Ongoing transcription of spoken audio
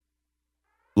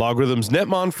LogRhythm's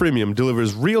Netmon Freemium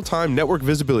delivers real-time network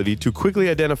visibility to quickly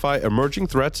identify emerging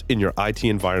threats in your IT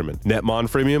environment. Netmon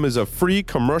Freemium is a free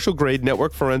commercial-grade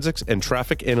network forensics and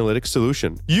traffic analytics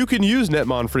solution. You can use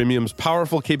Netmon Freemium's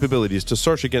powerful capabilities to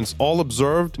search against all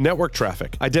observed network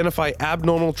traffic, identify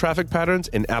abnormal traffic patterns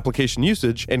and application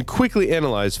usage, and quickly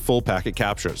analyze full packet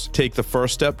captures. Take the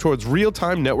first step towards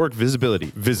real-time network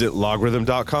visibility. Visit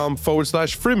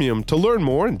logRhythm.com/freemium to learn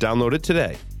more and download it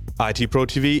today. IT Pro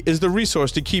TV is the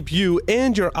resource to keep you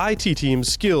and your IT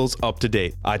team's skills up to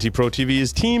date. IT Pro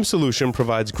TV's team solution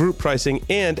provides group pricing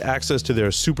and access to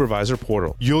their supervisor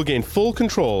portal. You'll gain full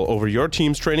control over your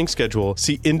team's training schedule,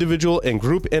 see individual and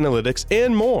group analytics,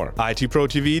 and more. IT Pro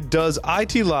TV does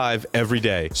IT live every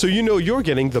day, so you know you're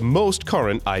getting the most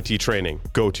current IT training.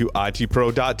 Go to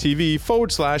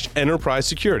itpro.tv/enterprise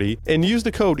security and use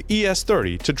the code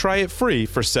ES30 to try it free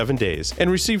for 7 days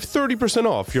and receive 30%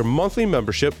 off your monthly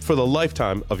membership for the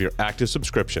lifetime of your active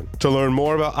subscription. To learn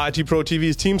more about IT Pro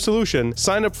TV's team solution,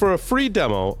 sign up for a free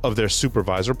demo of their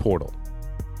supervisor portal.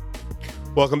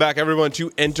 Welcome back, everyone,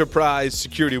 to Enterprise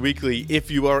Security Weekly.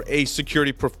 If you are a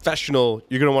security professional,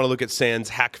 you're going to want to look at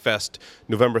SANS Hackfest,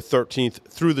 November 13th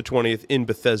through the 20th in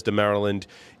Bethesda, Maryland.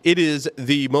 It is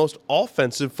the most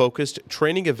offensive-focused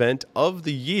training event of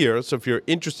the year, so if you're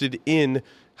interested in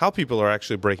how people are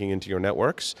actually breaking into your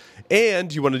networks,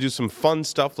 and you want to do some fun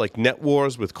stuff like Net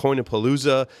Wars with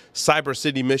Coinapalooza, Cyber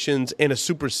City missions, and a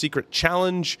super secret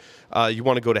challenge, you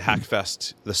want to go to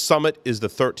Hackfest. The summit is the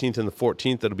 13th and the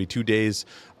 14th. That'll be 2 days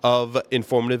of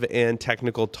informative and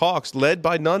technical talks led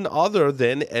by none other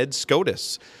than Ed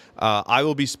Scotus. I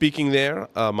will be speaking there.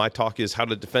 My talk is how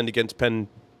to defend against pen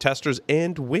testers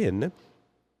and win.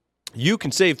 You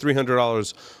can save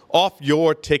 $300 off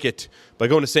your ticket by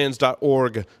going to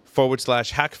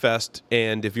sans.org/Hackfest.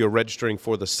 And if you're registering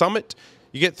for the summit,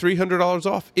 you get $300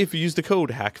 off if you use the code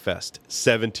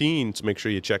HACKFEST17. So make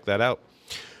sure you check that out.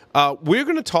 We're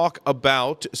going to talk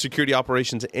about security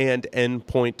operations and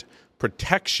endpoint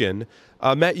protection.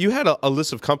 Matt, you had a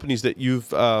list of companies that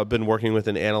you've been working with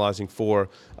and analyzing for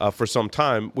some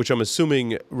time, which I'm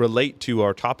assuming relate to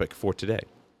our topic for today.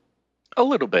 A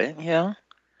little bit, yeah.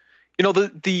 You know,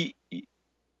 the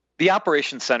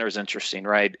operations center is interesting,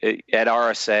 right? At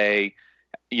RSA,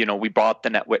 you know, we bought the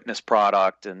NetWitness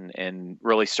product and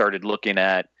really started looking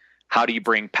at how do you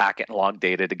bring packet and log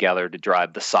data together to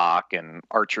drive the SOC, and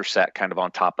ArcherSet kind of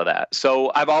on top of that.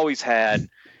 So I've always had,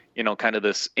 you know, kind of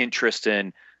this interest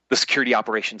in the security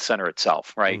operations center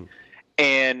itself, right?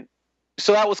 And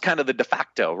so that was kind of the de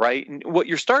facto, right? And what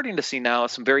you're starting to see now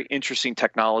is some very interesting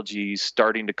technologies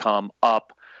starting to come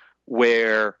up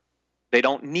where they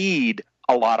don't need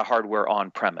a lot of hardware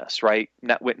on premise, right?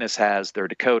 NetWitness has their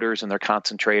decoders and their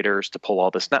concentrators to pull all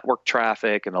this network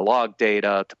traffic and the log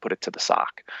data to put it to the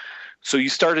SOC. So you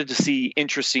started to see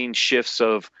interesting shifts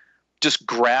of just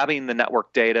grabbing the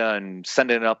network data and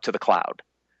sending it up to the cloud,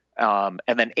 and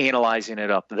then analyzing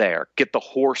it up there, get the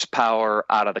horsepower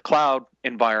out of the cloud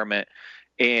environment,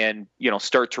 and, you know,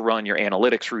 start to run your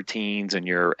analytics routines and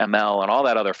your ML and all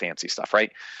that other fancy stuff,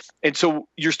 right? And so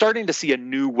you're starting to see a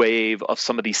new wave of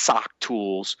some of these SOC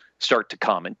tools start to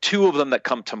come. And two of them that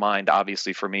come to mind,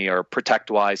 obviously, for me are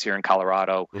ProtectWise here in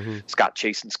Colorado, Scott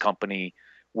Chasen's company,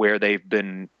 where they've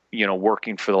been, you know,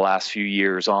 working for the last few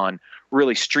years on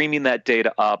really streaming that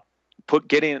data up,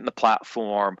 getting it in the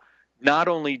platform, not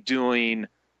only doing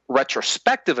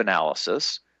retrospective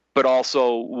analysis, but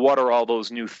also what are all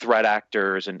those new threat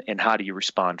actors and how do you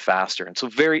respond faster? And so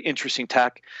very interesting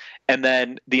tech. And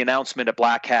then the announcement at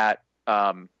Black Hat,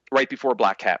 right before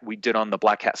Black Hat, we did on the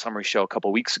Black Hat Summary Show a couple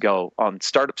of weeks ago on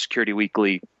Startup Security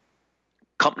Weekly,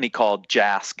 company called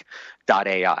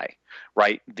Jask.ai,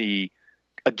 right?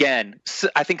 Again,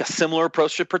 I think a similar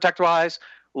approach to ProtectWise,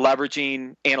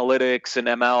 leveraging analytics and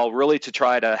ML really to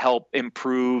try to help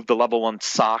improve the level 1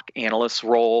 SOC analyst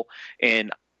role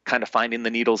and kind of finding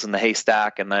the needles in the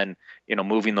haystack, and then, you know,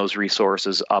 moving those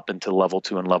resources up into level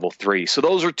 2 and level 3. So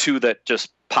those are two that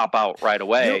just pop out right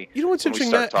away. You know what's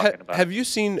interesting, Matt? Have you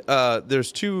seen,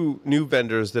 there's two new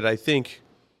vendors that I think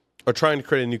are trying to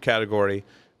create a new category.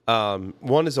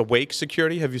 One is Awake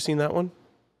Security. Have you seen that one?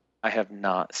 I have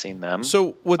not seen them.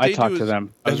 So what they talked do is, to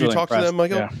them. Have you talked to them,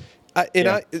 Michael?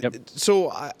 Yeah.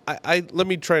 So let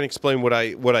me try and explain what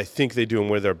I think they do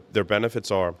and where their benefits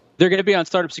are. They're going to be on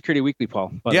Startup Security Weekly,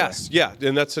 Paul. Yes, yeah,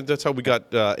 and that's how we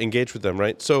got engaged with them,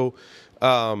 right? So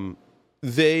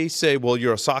they say, well,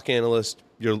 you're a SOC analyst,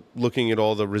 you're looking at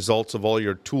all the results of all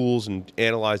your tools and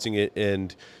analyzing it,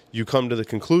 and you come to the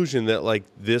conclusion that, like,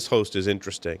 this host is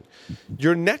interesting.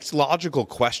 Your next logical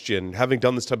question, having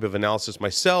done this type of analysis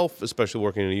myself, especially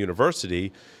working in a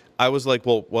university, I was like,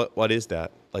 well, what is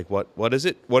that? Like, what is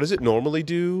it? What does it normally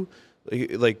do?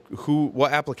 Like,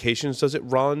 what applications does it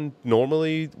run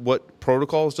normally? What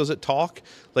protocols does it talk?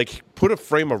 Like, put a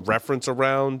frame of reference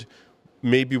around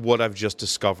maybe what I've just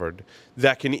discovered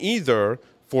that can either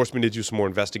force me to do some more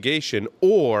investigation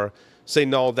or say,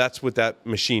 no, that's what that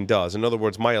machine does. In other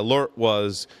words, my alert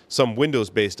was some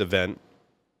Windows-based event.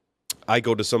 I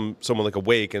go to someone like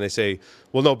Awake and they say,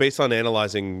 well, no, based on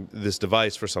analyzing this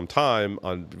device for some time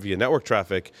via network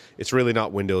traffic, it's really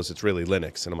not Windows, it's really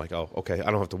Linux. And I'm like, oh, okay, I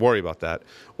don't have to worry about that.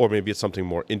 Or maybe it's something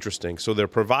more interesting. So they're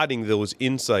providing those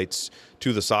insights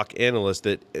to the SOC analyst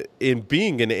that in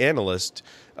being an analyst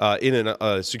in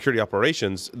security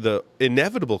operations, the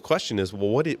inevitable question is, well,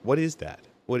 what is that?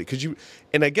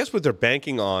 And I guess what they're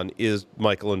banking on is,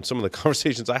 Michael, and some of the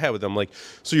conversations I had with them, like,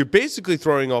 so you're basically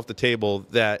throwing off the table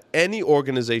that any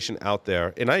organization out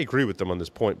there, and I agree with them on this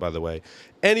point, by the way,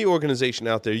 any organization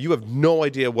out there, you have no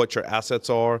idea what your assets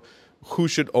are, who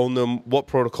should own them, what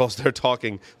protocols they're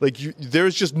talking. Like,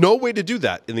 there's just no way to do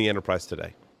that in the enterprise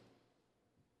today.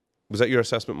 Was that your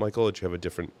assessment, Michael, or did you have a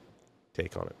different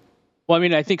take on it? Well, I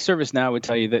mean, I think ServiceNow would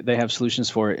tell you that they have solutions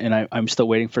for it, and I'm still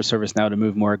waiting for ServiceNow to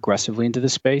move more aggressively into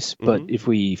this space. But if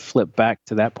we flip back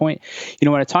to that point,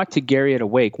 when I talked to Gary at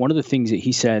Awake, one of the things that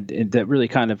he said that really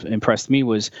kind of impressed me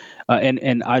was,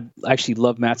 and I actually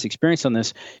love Matt's experience on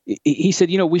this. He said,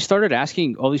 we started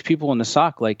asking all these people in the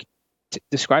SOC, like,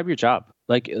 describe your job.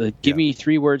 Like, give me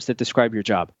 3 words that describe your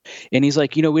job. And he's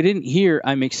like, we didn't hear,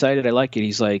 I'm excited, I like it.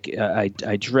 He's like,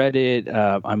 I dread it,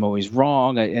 I'm always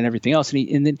wrong, and everything else.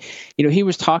 And then, he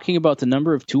was talking about the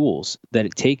number of tools that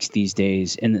it takes these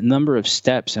days and the number of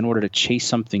steps in order to chase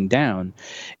something down.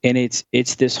 And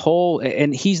it's this whole,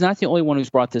 and he's not the only one who's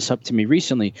brought this up to me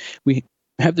recently. We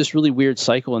have this really weird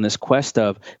cycle in this quest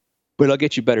of, but I'll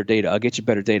get you better data. I'll get you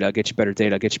better data. I'll get you better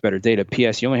data. I'll get you better data.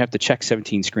 P.S. You only have to check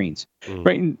 17 screens,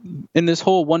 right? And this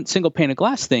whole one single pane of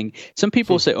glass thing, some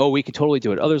people will say, oh, we can totally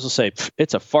do it. Others will say,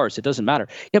 it's a farce. It doesn't matter.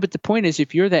 Yeah, but the point is,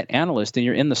 if you're that analyst and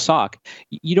you're in the SOC,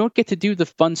 you don't get to do the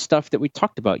fun stuff that we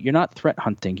talked about. You're not threat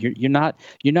hunting. You're not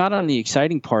on the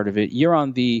exciting part of it. You're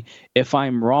on the, if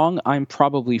I'm wrong, I'm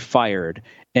probably fired.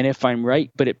 And if I'm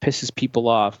right, but it pisses people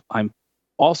off, I'm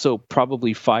also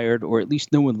probably fired, or at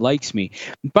least no one likes me.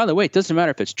 By the way, it doesn't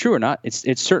matter if it's true or not. It's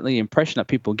certainly the impression that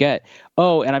people get.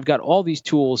 Oh, and I've got all these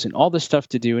tools and all this stuff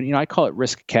to do. And, I call it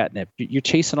risk catnip. You're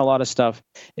chasing a lot of stuff.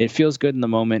 It feels good in the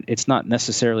moment. It's not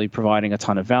necessarily providing a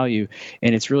ton of value,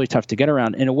 and it's really tough to get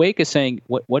around. And Awake is saying,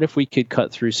 what if we could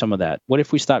cut through some of that? What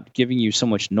if we stopped giving you so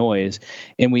much noise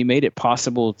and we made it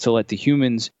possible to let the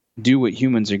humans do what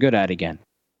humans are good at again?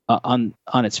 On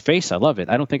its face, I love it.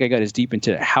 I don't think I got as deep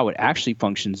into how it actually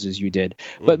functions as you did.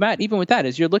 But Matt, even with that,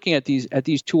 as you're looking at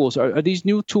these tools, are these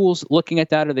new tools looking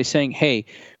at that? Are they saying, hey,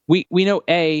 we know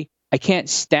I can't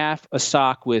staff a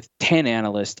SOC with 10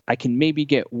 analysts. I can maybe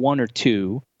get 1 or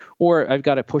 2, or I've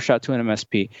got to push out to an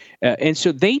MSP. And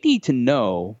so they need to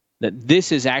know that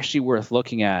this is actually worth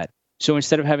looking at. So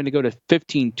instead of having to go to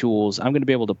 15 tools, I'm going to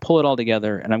be able to pull it all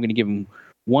together, and I'm going to give them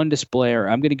one display, or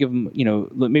I'm going to give them,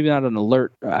 maybe not an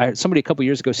alert. Somebody a couple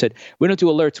years ago said, we don't do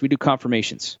alerts, we do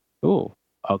confirmations. Oh,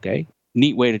 okay.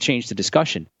 Neat way to change the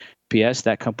discussion. P.S.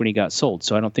 That company got sold.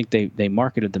 So I don't think they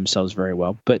marketed themselves very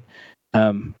well. But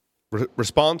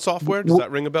Respond Software, does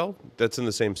that ring a bell? That's in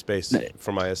the same space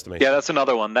for my estimation. Yeah, that's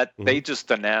another one that they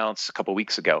just announced a couple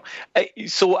weeks ago.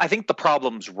 So I think the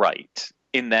problem's right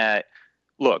in that,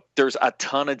 look, there's a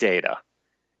ton of data.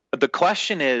 The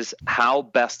question is how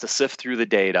best to sift through the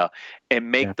data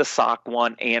and make the SOC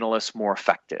 1 analyst more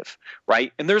effective,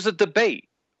 right? And there's a debate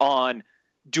on,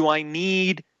 do I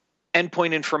need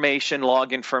endpoint information,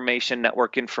 log information,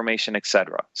 network information, et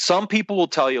cetera? Some people will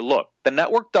tell you, look, the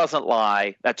network doesn't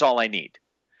lie. That's all I need.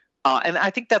 And I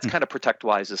think that's kind of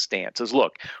ProtectWise's stance is,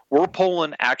 look, we're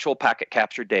pulling actual packet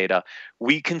capture data.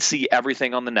 We can see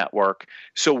everything on the network.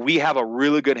 So we have a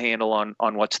really good handle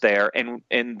on what's there. And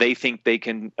they think they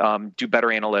can do better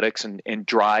analytics and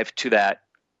drive to that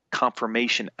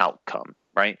confirmation outcome,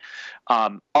 right?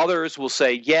 Others will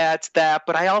say, yeah, it's that,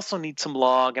 but I also need some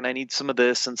log and I need some of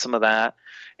this and some of that.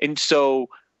 And so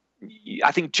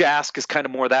I think JASK is kind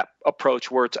of more that approach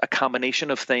where it's a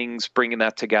combination of things, bringing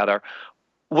that together.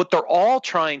 What they're all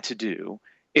trying to do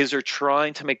is they're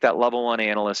trying to make that level 1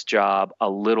 analyst job a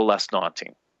little less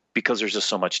daunting because there's just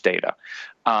so much data.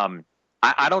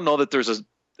 I don't know that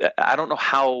I don't know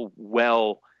how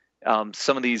well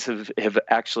some of these have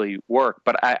actually worked,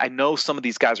 but I know some of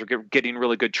these guys are getting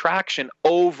really good traction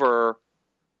over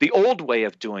the old way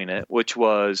of doing it, which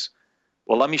was,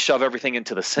 well, let me shove everything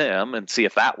into the SIEM and see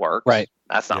if that works. Right.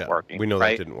 That's not working. We know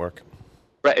right? that didn't work.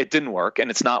 Right, it didn't work, and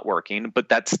it's not working, but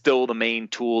that's still the main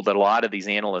tool that a lot of these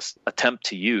analysts attempt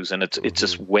to use, and it's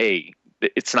just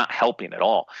it's not helping at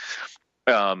all.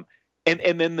 And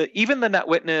then even the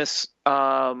NetWitness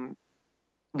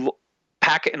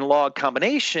packet and log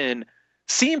combination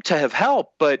seemed to have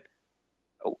helped, but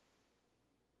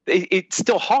it's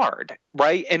still hard,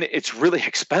 right? And it's really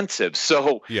expensive.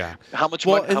 So how much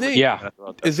money?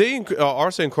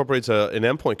 RSA incorporates an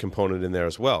endpoint component in there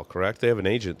as well, correct? They have an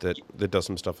agent that does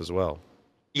some stuff as well.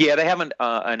 Yeah, they have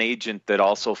an agent that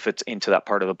also fits into that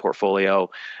part of the portfolio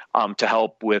to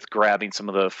help with grabbing some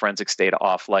of the forensics data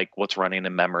off, like what's running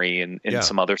in memory and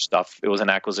some other stuff. It was an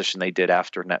acquisition they did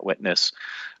after NetWitness.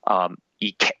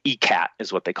 ECAT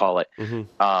is what they call it.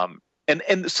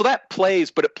 And so that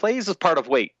plays, but it plays as part of,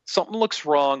 wait, something looks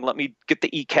wrong. Let me get the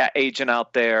ECAT agent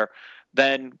out there,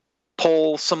 then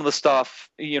pull some of the stuff,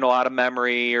 out of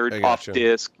memory or off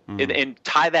disk and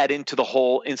tie that into the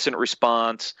whole incident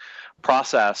response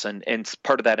process and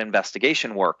part of that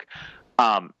investigation work.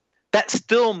 That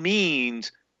still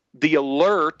means the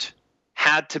alert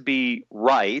had to be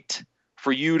right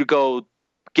for you to go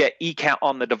get ECAT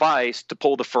on the device to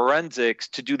pull the forensics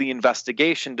to do the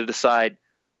investigation to decide,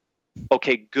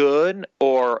 okay, good,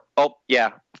 or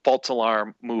false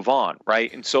alarm, move on,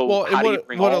 right? And so, what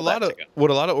a lot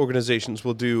of organizations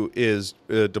will do is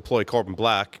deploy Carbon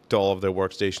Black to all of their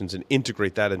workstations and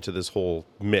integrate that into this whole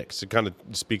mix. It kind of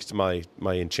speaks to my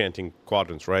enchanting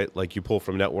quadrants, right? Like you pull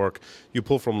from network, you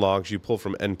pull from logs, you pull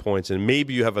from endpoints, and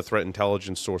maybe you have a threat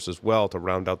intelligence source as well to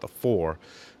round out the four.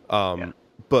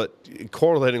 But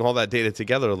correlating all that data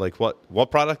together, like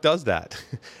what product does that?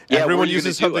 Everyone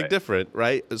uses something different,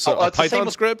 right? So a Python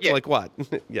script, like what?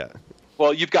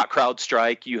 Well, you've got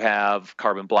CrowdStrike, you have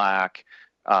Carbon Black,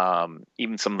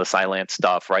 even some of the Cylance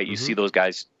stuff, right? You see those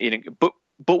guys. But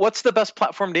what's the best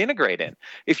platform to integrate in?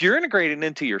 If you're integrating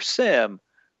into your SIEM,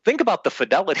 think about the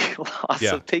fidelity loss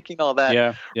of taking all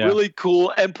that really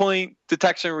cool endpoint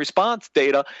detection and response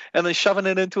data and then shoving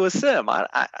it into a SIEM.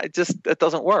 I just, it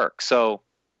doesn't work. So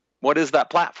what is that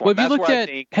platform? Well, have you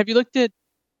looked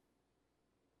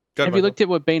at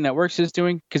what Bay Networks is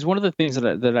doing? Because one of the things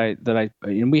that I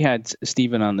we had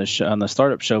Stephen on the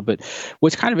startup show, but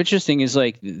what's kind of interesting is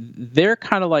like they're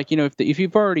kind of like, if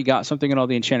you've already got something in all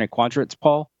the enchanted quadrants,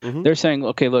 Paul, they're saying,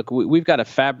 okay, look, we've got a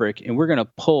fabric and we're going to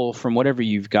pull from whatever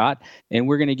you've got and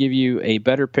we're going to give you a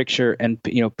better picture, and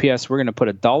PS, we're going to put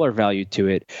a dollar value to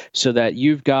it so that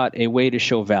you've got a way to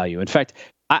show value. In fact,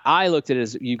 I looked at it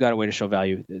as you've got a way to show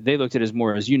value. They looked at it as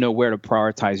more as where to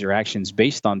prioritize your actions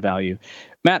based on value.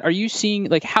 Matt, are you seeing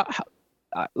like how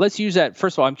let's use that.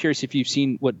 First of all, I'm curious if you've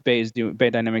seen what Bay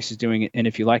Dynamics is doing and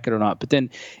if you like it or not. But then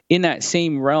in that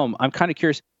same realm, I'm kind of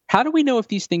curious, how do we know if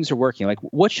these things are working? Like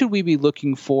what should we be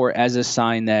looking for as a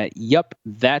sign that, yep,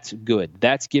 that's good.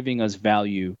 That's giving us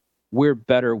value. We're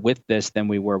better with this than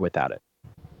we were without it.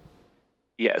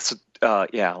 Yes.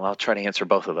 I'll try to answer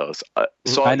both of those.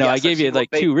 So I know I gave you like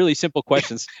two really simple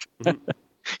questions. Yeah,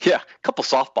 a couple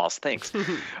softballs. Thanks.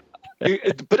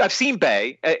 But I've seen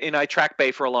Bay, and I track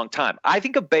Bay for a long time. I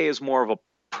think of Bay as more of a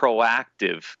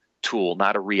proactive tool,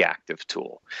 not a reactive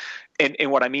tool.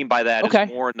 And what I mean by that is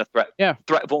more in the threat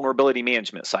vulnerability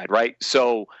management side, right?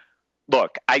 So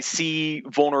look, I see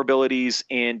vulnerabilities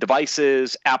in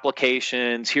devices,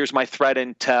 applications. Here's my threat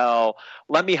intel.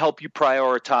 Let me help you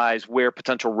prioritize where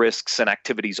potential risks and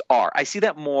activities are. I see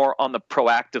that more on the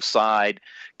proactive side,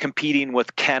 competing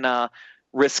with Kenna,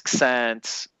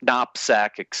 RiskSense,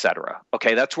 NopSec, et cetera.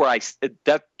 Okay, that's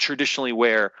traditionally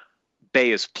where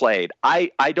Bay is played.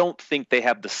 I don't think they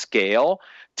have the scale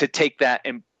to take that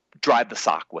and drive the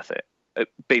SOC with it,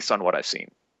 based on what I've seen.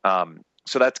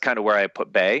 So that's kind of where I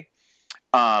put Bay.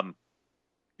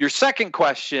 Your second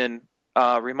question,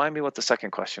 remind me what the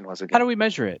second question was again. How do we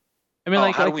measure it? I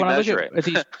mean, how do we measure it?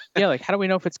 Like how do we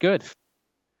know if it's good?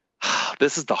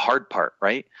 This is the hard part,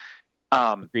 right?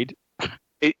 Agreed.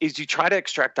 Is you try to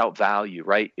extract out value,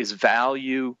 right? Is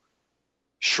value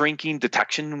shrinking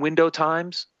detection window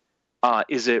times?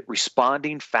 Is it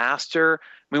responding faster?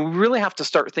 I mean, we really have to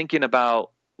start thinking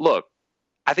about, look,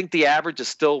 I think the average is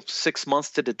still 6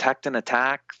 months to detect an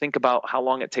attack. Think about how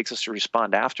long it takes us to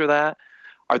respond after that.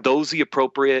 Are those the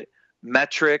appropriate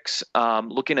metrics?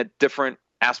 Looking at different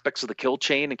aspects of the kill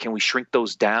chain, and can we shrink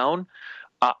those down?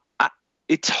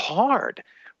 It's hard,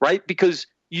 right? Because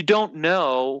you don't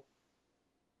know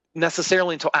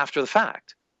necessarily until after the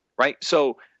fact, right?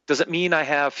 So does it mean I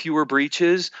have fewer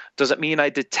breaches? Does it mean I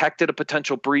detected a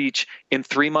potential breach in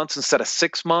 3 months instead of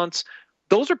 6 months?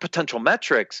 Those are potential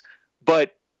metrics.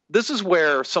 But this is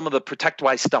where some of the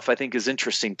ProtectWise stuff I think is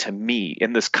interesting to me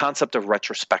in this concept of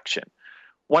retrospection.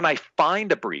 When I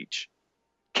find a breach,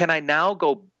 can I now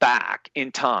go back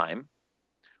in time,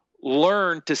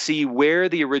 learn to see where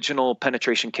the original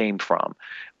penetration came from,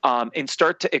 and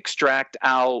start to extract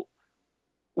out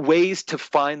ways to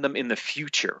find them in the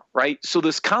future, right? So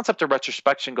this concept of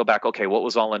retrospection, go back, okay, what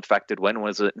was all infected? When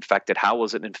was it infected? How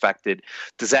was it infected?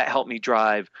 Does that help me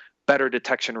drive better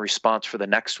detection and response for the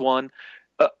next one?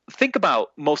 Think about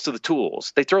most of the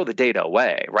tools. They throw the data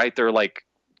away, right? They're like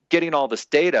getting all this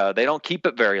data. They don't keep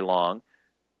it very long.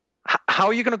 How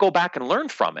are you going to go back and learn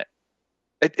from it?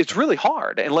 It's really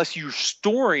hard unless you're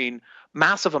storing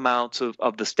massive amounts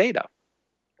of this data,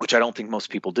 which I don't think most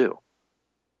people do.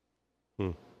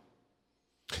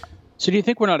 So do you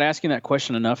think we're not asking that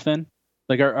question enough then?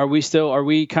 Like, are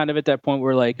we kind of at that point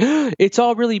where like, it's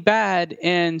all really bad,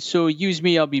 and so use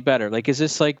me, I'll be better? Like, is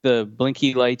this like the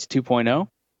Blinky Lights 2.0?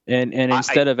 And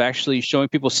instead of actually showing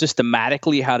people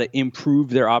systematically how to improve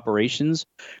their operations,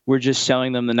 we're just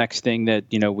selling them the next thing that,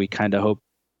 we kind of hope,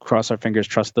 cross our fingers,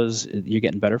 trust us, you're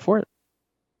getting better for it?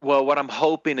 Well, what I'm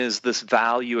hoping is this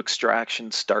value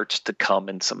extraction starts to come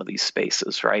in some of these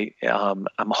spaces, right? I'm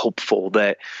hopeful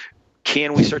that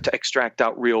can we start to extract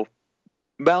out real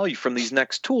value from these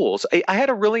next tools? I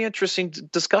had a really interesting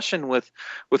discussion with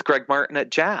Greg Martin at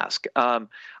JASC. I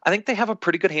think they have a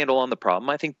pretty good handle on the problem.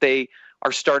 I think they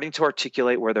are starting to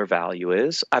articulate where their value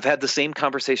is. I've had the same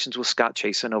conversations with Scott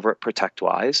Chasen over at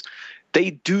ProtectWise. They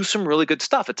do some really good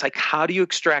stuff. It's like, how do you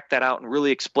extract that out and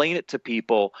really explain it to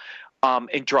people,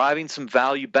 and driving some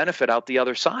value benefit out the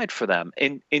other side for them?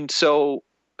 And so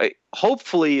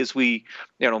hopefully, as we,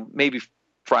 maybe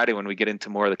Friday when we get into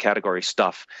more of the category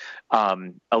stuff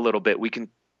a little bit, we can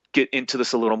get into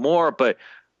this a little more, but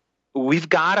we've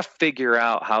got to figure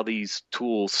out how these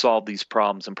tools solve these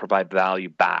problems and provide value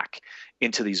back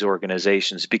into these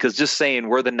organizations, because just saying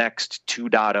we're the next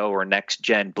 2.0 or next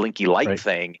gen Blinky Light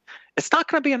thing, it's not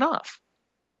going to be enough.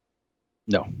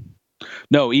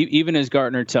 No, even as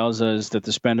Gartner tells us that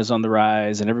the spend is on the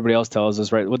rise, and everybody else tells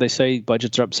us, right, what they say,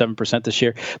 budgets are up 7% this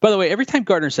year. By the way, every time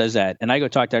Gartner says that, and I go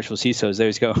talk to actual CISOs, they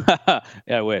always go,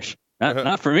 yeah, I wish.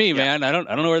 Not for me, man. I don't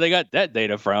know where they got that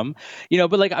data from.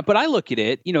 But I look at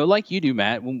it, like you do,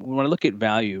 Matt, when I look at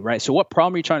value, right? So what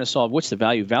problem are you trying to solve? What's the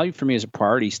value? Value for me is a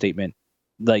priority statement.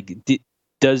 Like,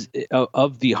 does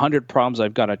of the 100 problems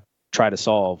I've got to try to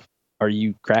solve, are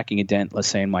you cracking a dent, let's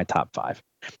say, in my top 5?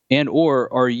 And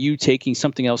or are you taking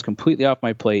something else completely off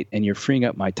my plate and you're freeing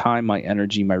up my time, my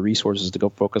energy, my resources to go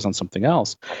focus on something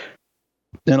else?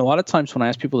 And a lot of times when I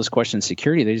ask people this question in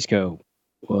security, they just go,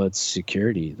 well, it's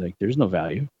security. Like, there's no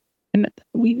value. And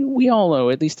we all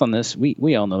know, at least on this,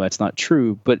 we all know that's not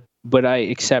true. But I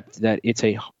accept that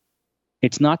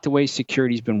it's not the way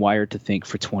security's been wired to think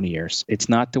for 20 years. It's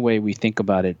not the way we think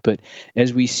about it. But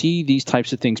as we see these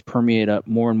types of things permeate up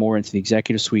more and more into the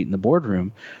executive suite and the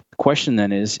boardroom, the question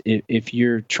then is, if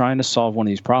you're trying to solve one of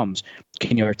these problems,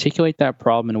 can you articulate that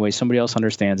problem in a way somebody else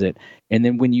understands it? And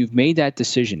then when you've made that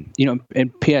decision,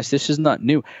 and P.S., this is not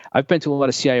new. I've been to a lot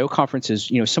of CIO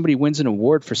conferences. Somebody wins an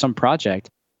award for some project.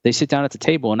 They sit down at the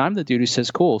table, and I'm the dude who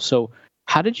says, cool. So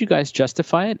how did you guys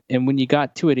justify it? And when you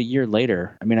got to it a year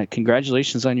later,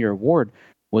 congratulations on your award.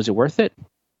 Was it worth it?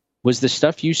 Was the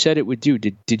stuff you said it would do,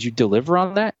 did you deliver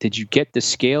on that? Did you get the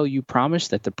scale you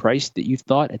promised at the price that you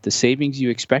thought, at the savings you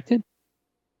expected?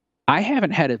 I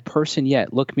haven't had a person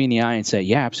yet look me in the eye and say,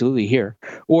 yeah, absolutely, here.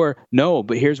 Or, no,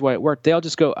 but here's why it worked. They all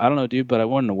just go, I don't know, dude, but I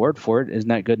won an award for it. Isn't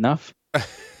that good enough?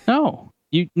 No.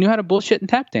 You knew how to bullshit and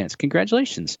tap dance.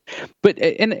 Congratulations. But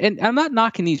and I'm not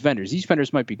knocking these vendors. These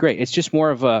vendors might be great. It's just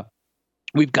more of a,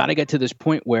 we've got to get to this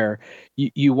point where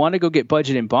you want to go get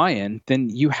budget and buy-in, then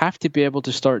you have to be able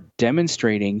to start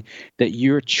demonstrating that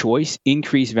your choice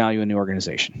increased value in the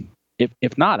organization.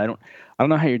 If not, I don't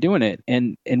know how you're doing it.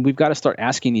 And we've got to start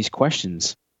asking these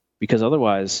questions, because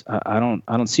otherwise I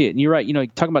don't see it. And you're right.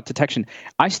 Talking about detection,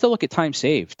 I still look at time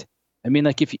saved.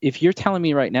 Like if you're telling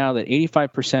me right now that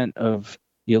 85% of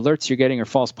the alerts you're getting are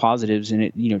false positives,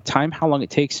 and time, how long it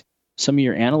takes some of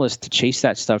your analysts to chase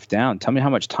that stuff down. Tell me how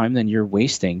much time then you're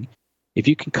wasting. If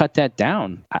you can cut that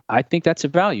down, I think that's a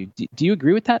value. Do you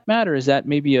agree with that, Matt, or is that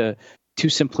maybe a too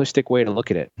simplistic way to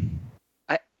look at it?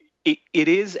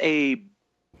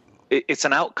 It's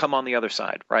an outcome on the other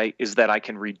side, right? Is that I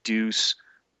can reduce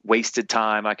wasted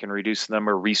time, I can reduce the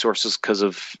number of resources because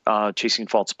of chasing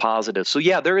false positives. So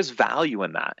yeah, there is value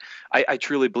in that. I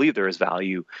truly believe there is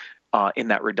value in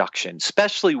that reduction,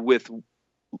 especially with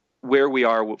where we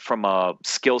are from a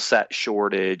skill set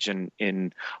shortage and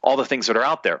in all the things that are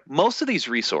out there. Most of these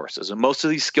resources and most of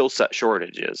these skill set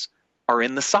shortages are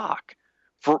in the SOC.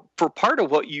 For part of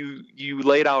what you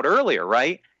laid out earlier,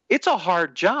 right? It's a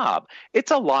hard job.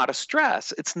 It's a lot of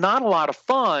stress. It's not a lot of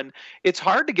fun. It's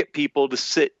hard to get people to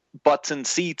sit butts in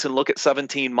seats and look at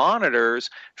 17 monitors,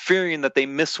 fearing that they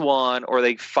miss one or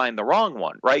they find the wrong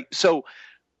one, right? So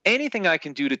anything I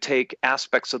can do to take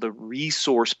aspects of the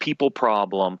resource people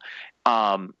problem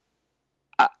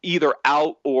either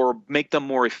out or make them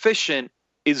more efficient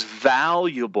is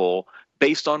valuable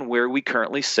based on where we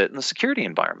currently sit in the security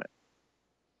environment.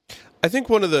 I think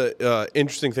one of the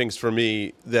interesting things for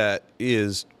me that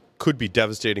could be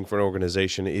devastating for an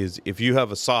organization is if you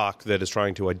have a SOC that is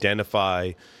trying to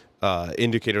identify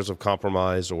indicators of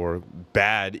compromise or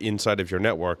bad inside of your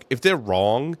network. If they're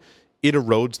wrong, it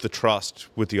erodes the trust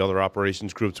with the other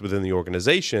operations groups within the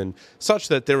organization such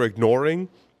that they're ignoring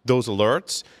those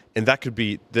alerts. And that could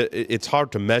be, it's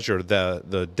hard to measure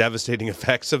the devastating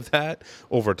effects of that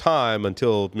over time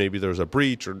until maybe there's a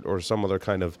breach or some other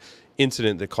kind of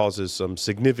incident that causes some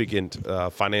significant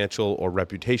financial or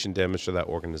reputation damage to that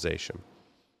organization.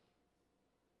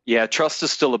 Yeah, trust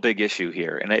is still a big issue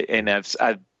here. And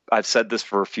I've said this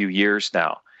for a few years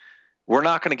now. We're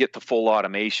not going to get to full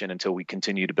automation until we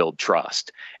continue to build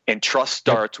trust. And trust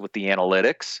starts with the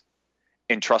analytics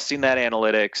and trusting that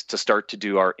analytics to start to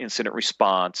do our incident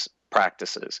response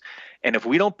practices. And if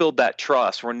we don't build that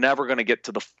trust, we're never going to get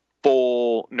to the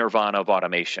full nirvana of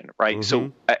automation, right? Mm-hmm.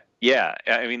 So, yeah,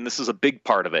 I mean, this is a big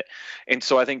part of it. And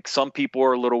so I think some people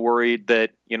are a little worried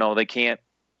that, they can't,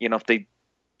 if they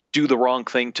do the wrong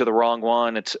thing to the wrong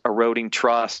one, it's eroding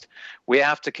trust. We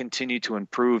have to continue to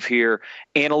improve here.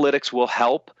 Analytics will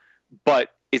help, but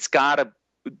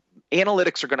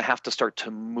analytics are going to have to start to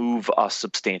move us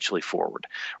substantially forward,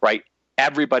 right?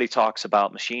 Everybody talks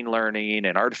about machine learning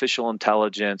and artificial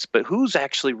intelligence, but who's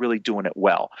actually really doing it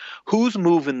well? Who's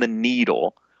moving the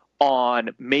needle on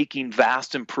making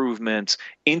vast improvements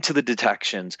into the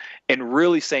detections and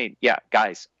really saying, yeah,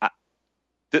 guys, I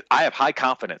have high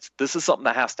confidence. This is something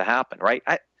that has to happen, right?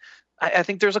 I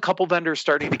think there's a couple vendors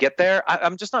starting to get there.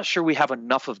 I'm just not sure we have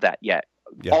enough of that yet.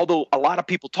 Yeah. Although a lot of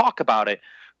people talk about it,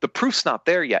 the proof's not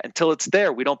there yet. Until it's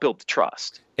there, we don't build the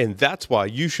trust. And that's why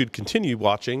you should continue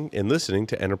watching and listening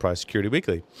to Enterprise Security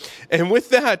Weekly. And with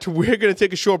that, we're going to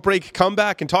take a short break, come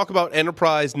back, and talk about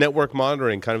enterprise network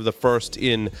monitoring, kind of the first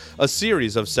in a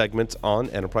series of segments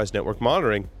on enterprise network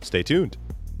monitoring. Stay tuned.